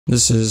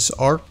This is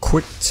our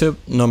quick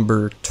tip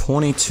number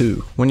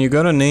 22. When you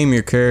go to name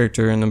your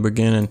character in the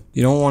beginning,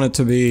 you don't want it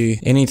to be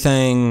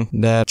anything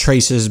that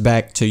traces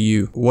back to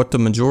you. What the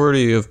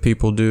majority of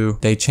people do,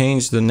 they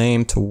change the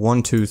name to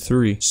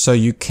 123, so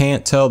you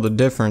can't tell the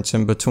difference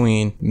in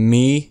between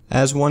me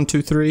as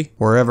 123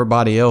 or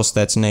everybody else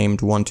that's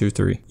named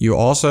 123. You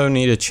also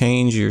need to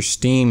change your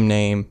Steam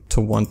name to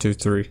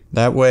 123.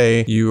 That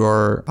way you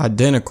are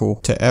identical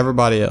to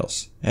everybody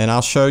else. And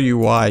I'll show you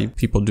why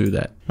people do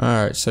that.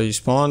 Alright, so you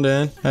spawned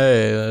in.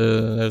 Hey,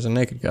 there's a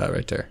naked guy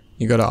right there.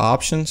 You go to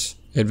options,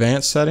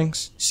 advanced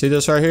settings. See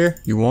this right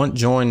here? You want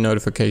join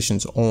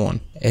notifications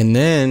on. And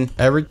then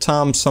every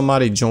time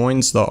somebody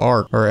joins the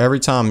arc, or every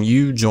time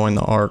you join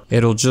the arc,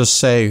 it'll just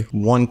say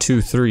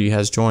 123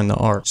 has joined the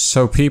arc.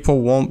 So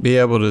people won't be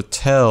able to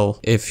tell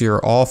if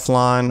you're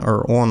offline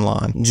or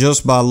online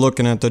just by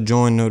looking at the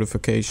join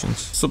notifications.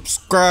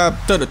 Subscribe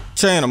to the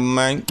channel,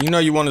 man. You know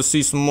you want to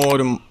see some more of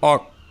them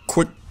arc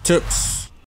quick tips.